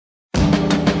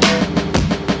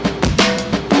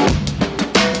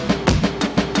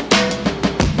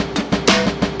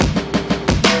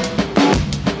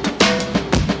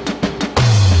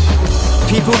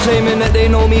claiming that they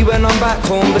know me when I'm back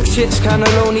home, but shit's kinda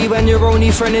lonely when your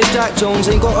only friend is Jack Jones.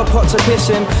 Ain't got a pot to piss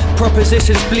in,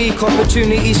 propositions bleak,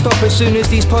 opportunities stop as soon as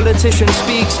these politicians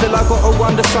speak. Still I gotta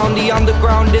wonder, sound the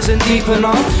underground isn't deep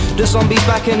enough. The zombies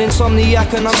back in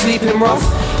insomniac and I'm sleeping rough.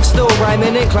 Still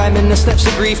rhyming it, climbing the steps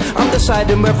of grief. I'm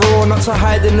deciding whether or not to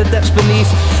hide in the depths beneath.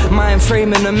 Mind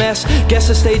framing a mess, guess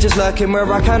the stage is lurking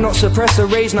where I cannot suppress the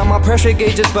rage. Now my pressure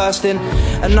gauge is bursting,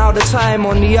 and now the time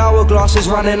on the hourglass is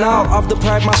running out. I've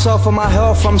deprived myself of my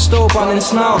health, I'm still running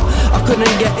snout. I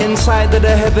couldn't get inside of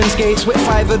the heavens gates with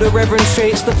 5 of the reverend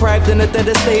straits, deprived in a dead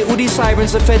estate. All these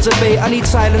sirens, the feds abate, I need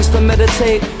silence to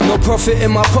meditate. No profit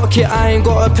in my pocket, I ain't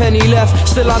got a penny left.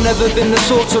 Still I've never been the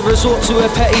sort to resort to a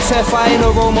petty theft. I ain't a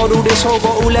role model, this whole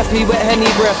bottle left me with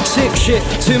Henny breath. Sick shit,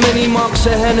 too many months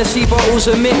of Hennessy bottles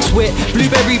are mixed with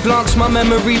blueberry blunts, my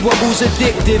memory wobbles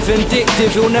addictive,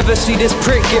 vindictive. You'll never see this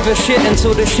prick give a shit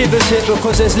until the shivers hit,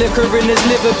 because there's liquor in his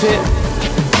liver pit.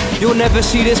 You'll never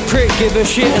see this prick give a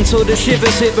shit until the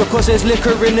shivers hit, because there's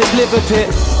liquor in his liver pit.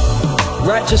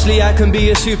 Righteously I can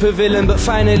be a supervillain, but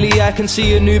finally I can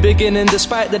see a new beginning.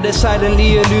 Despite that there's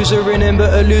silently a loser in him,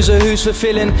 but a loser who's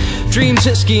fulfilling dreams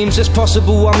and schemes. It's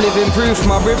possible, I'm living proof.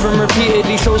 My rhythm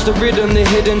repeatedly shows the rhythm, the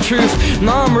hidden truth.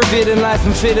 Now I'm revealing life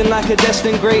and feeling like a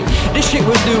destined great. This shit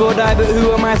was do or die, but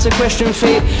who am I to question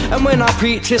fate? And when I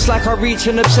preach, it's like I reach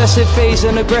an obsessive phase,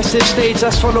 an aggressive stage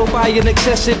that's followed by an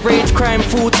excessive rage. Crime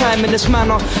full time in this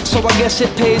manner, so I guess it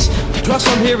pays. Plus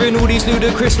I'm hearing all these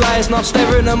ludicrous lies, now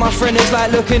staring at my friend is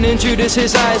like looking in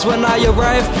Judas's eyes. When I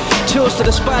arrive, chills to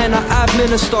the spine, I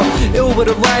administer. Ill with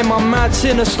a rhyme, I'm mad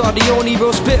sinister. The only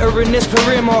real spitter in this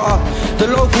perimeter. The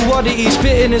local oddity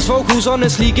spitting his vocals,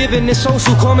 honestly giving this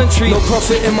social commentary. No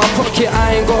profit in my pocket,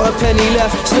 I ain't got a penny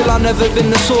left. Still I've never been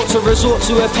the sort to resort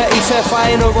to a petty theft.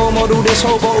 I ain't a role model, this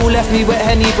whole bottle left me with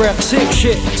Henny breath. Sick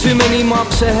shit, too many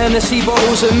months of Hennessy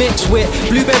bottles are mixed with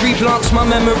blueberry blunts, my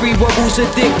memory wobbles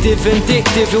addictive,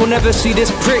 vindictive. You'll never see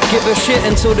this prick give a shit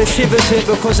until the shivers hit,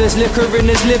 because there's liquor in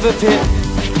his liver pit.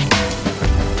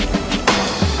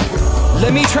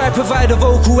 Let me try provide a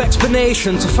vocal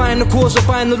explanation to find the cause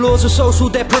behind the laws of social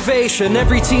deprivation.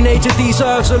 Every teenager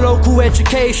deserves a local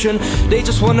education. They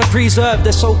just wanna preserve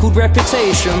their so-called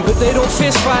reputation, but they don't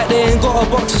fist fight, they ain't got a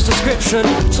boxer's description.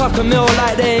 Tuck a mill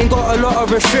like they ain't got a lot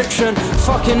of restriction.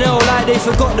 Fucking ill like they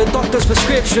forgot the doctor's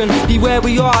prescription. Be where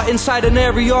we are, inside an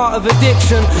area of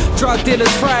addiction. Drug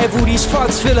dealers thrive, all these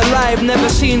thugs feel alive. Never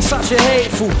seen such a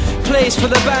hateful place for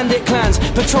the bandit clans.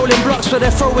 Patrolling blocks where they're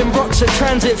throwing rocks at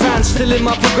transit vans. Still in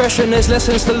my progression, there's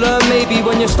lessons to learn maybe.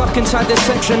 When you're stuck inside this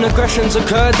section, aggressions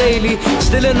occur daily.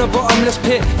 Still in a bottomless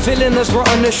pit, feeling as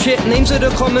rotten as shit. Names of the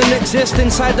common exist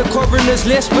inside the coroner's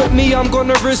list, but me, I'm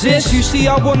gonna resist. You see,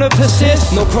 I wanna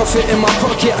persist. No profit in my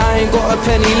pocket, I ain't got a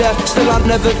penny left. Still I've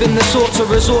never been the sort to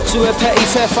resort to a petty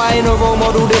theft. I ain't a role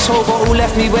model, this whole bottle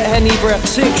left me with Henny breath.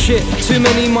 Sick shit, too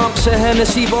many months of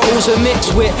Hennessy bottles are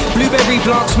mixed with blueberry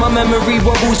blunts, my memory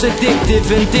wobbles addictive,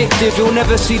 vindictive. You'll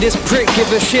never see this prick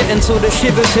give a shit until the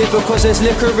shivers hit, because there's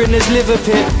liquor in his liver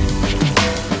pit.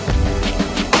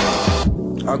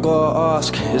 I gotta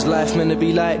ask, is life meant to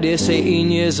be like this?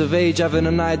 18 years of age, having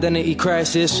an identity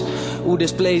crisis. All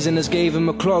this blazing has gave him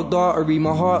a clogged artery.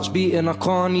 My heart's beating, I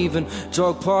can't even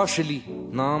jog partially.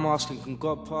 Now I'm asking, can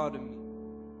God pardon me?